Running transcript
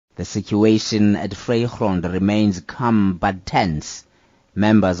The situation at Vrygrond remains calm but tense.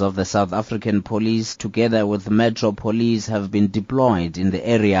 Members of the South African Police, together with Metro Police, have been deployed in the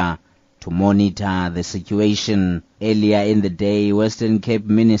area to monitor the situation. Earlier in the day, Western Cape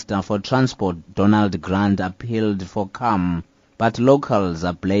Minister for Transport Donald Grant appealed for calm, but locals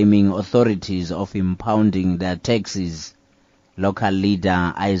are blaming authorities of impounding their taxis. Local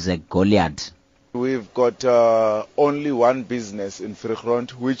leader Isaac Goliath. We've got only one business in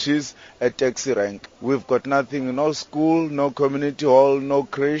Vrygrond, which is a taxi rank. We've got nothing, no school, no community hall, no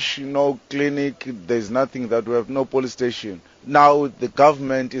creche, no clinic. There's nothing that we have, no police station. Now the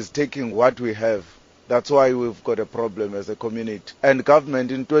government is taking what we have. That's why we've got a problem as a community. And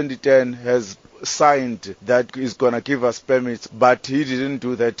government in 2010 has signed that is going to give us permits, but he didn't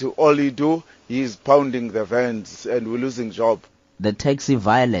do that. All he do, he's pounding the vans and we're losing job. The taxi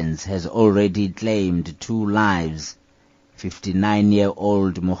violence has already claimed 2 lives,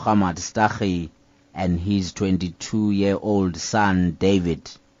 59-year-old Muhammad Staghi and his 22-year-old son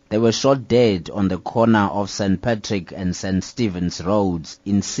David. They were shot dead on the corner of St. Patrick and St. Stephen's Roads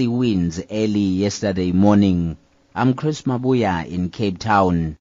in Seawinds early yesterday morning. I'm Chris Mabuya in Cape Town.